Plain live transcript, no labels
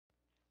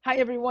Hi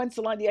everyone,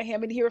 Sulondia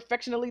Hammond here,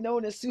 affectionately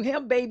known as Sue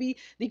Ham Baby,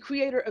 the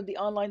creator of the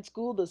online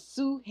school, the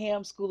Sue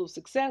Ham School of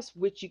Success,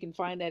 which you can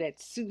find that at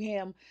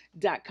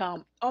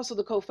sueham.com. Also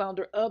the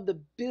co-founder of the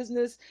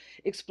Business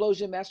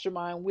Explosion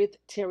Mastermind with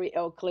Terry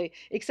L. Clay.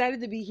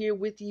 Excited to be here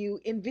with you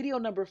in video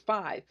number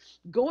 5,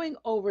 going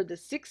over the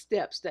 6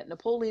 steps that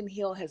Napoleon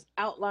Hill has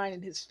outlined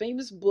in his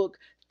famous book,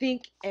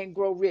 Think and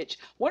Grow Rich.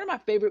 One of my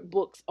favorite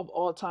books of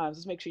all times.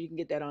 Let's make sure you can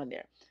get that on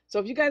there. So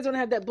if you guys don't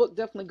have that book,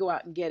 definitely go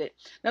out and get it.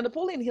 Now,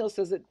 Napoleon Hill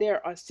says that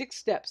there are 6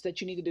 steps that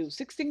you need to do,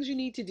 6 things you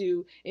need to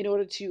do in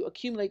order to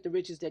accumulate the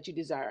riches that you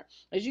desire.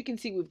 As you can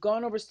see, we've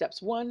gone over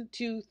steps 1,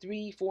 2,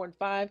 3, 4, and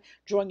 5,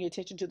 drawing your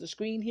attention to the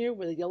screen here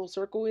where the yellow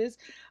circle is.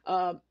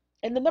 And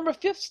the number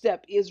 5th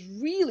step is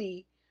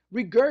really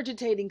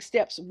regurgitating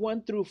steps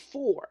 1 through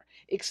 4,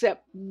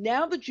 except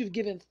now that you've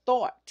given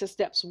thought to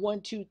steps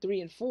 1, 2,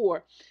 3, and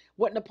 4,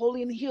 what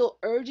Napoleon Hill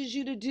urges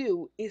you to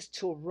do is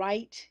to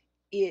write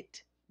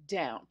it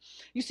down.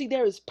 You see,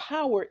 there is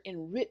power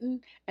in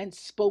written and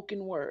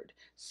spoken word.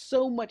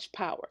 So much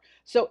power.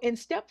 So in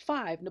step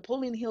 5,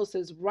 Napoleon Hill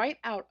says, write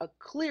out a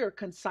clear,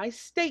 concise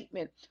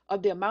statement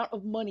of the amount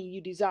of money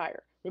you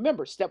desire.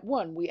 Remember, step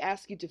 1, we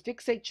ask you to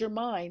fixate your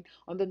mind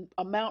on the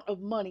amount of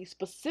money,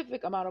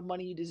 specific amount of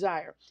money you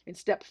desire. In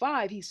step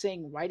 5, he's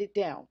saying, write it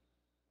down.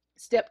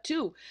 Step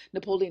 2,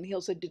 Napoleon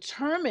Hill said,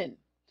 determine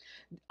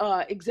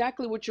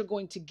exactly what you're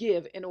going to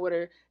give in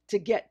order to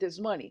get this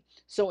money.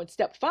 So in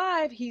step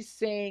 5, he's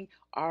saying,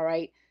 all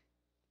right,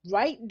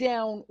 write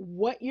down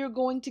what you're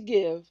going to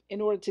give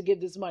in order to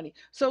give this money.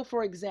 So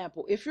for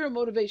example, if you're a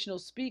motivational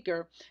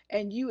speaker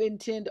and you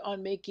intend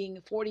on making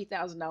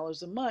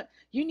 $40,000 a month,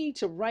 you need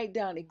to write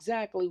down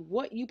exactly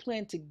what you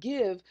plan to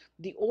give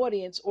the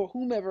audience or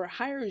whomever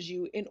hires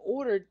you in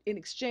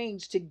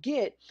exchange to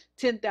get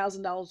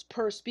 $10,000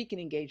 per speaking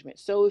engagement.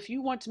 So if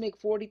you want to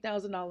make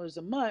 $40,000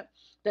 a month,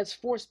 that's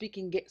four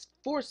speaking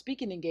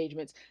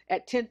engagements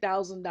at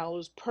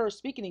 $10,000 per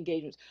speaking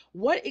engagement.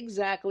 What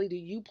exactly do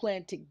you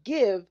plan to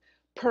give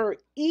per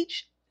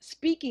each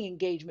speaking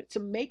engagement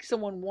to make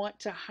someone want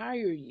to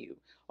hire you?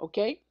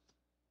 Okay.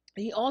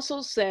 He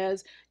also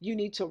says you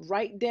need to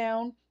write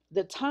down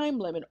the time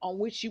limit on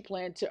which you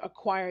plan to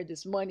acquire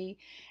this money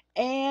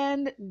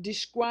and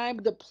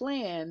describe the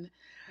plan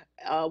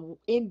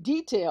in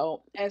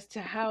detail as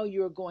to how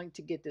you're going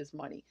to get this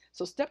money.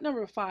 So step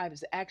number 5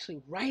 is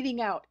actually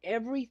writing out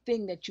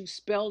everything that you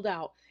spelled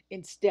out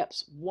in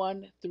steps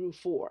 1 through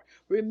 4.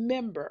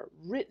 Remember,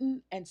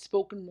 written and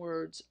spoken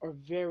words are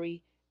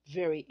very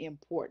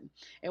important.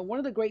 And one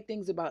of the great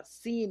things about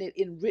seeing it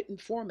in written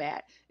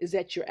format is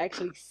that you're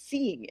actually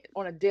seeing it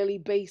on a daily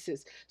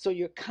basis. So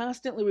you're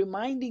constantly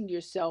reminding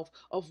yourself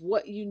of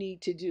what you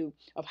need to do,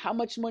 of how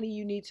much money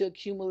you need to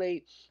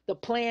accumulate, the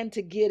plan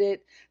to get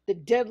it, the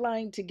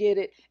deadline to get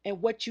it, and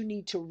what you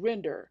need to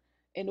render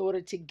in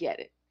order to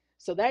get it.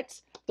 So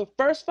that's the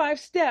first 5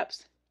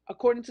 steps,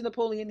 according to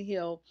Napoleon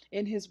Hill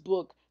in his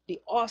book, the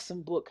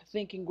awesome book,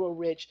 Think and Grow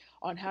Rich,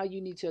 on how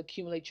you need to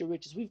accumulate your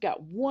riches. We've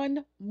got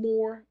one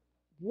more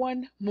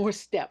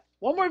step,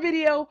 one more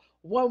video,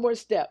 one more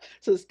step.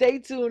 So stay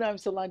tuned. I'm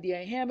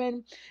Sulondia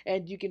Hammond,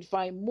 and you can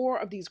find more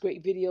of these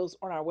great videos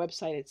on our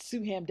website at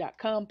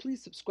sueham.com.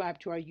 Please subscribe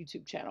to our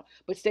YouTube channel.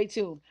 But stay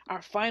tuned.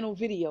 Our final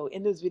video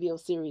in this video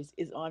series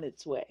is on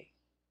its way.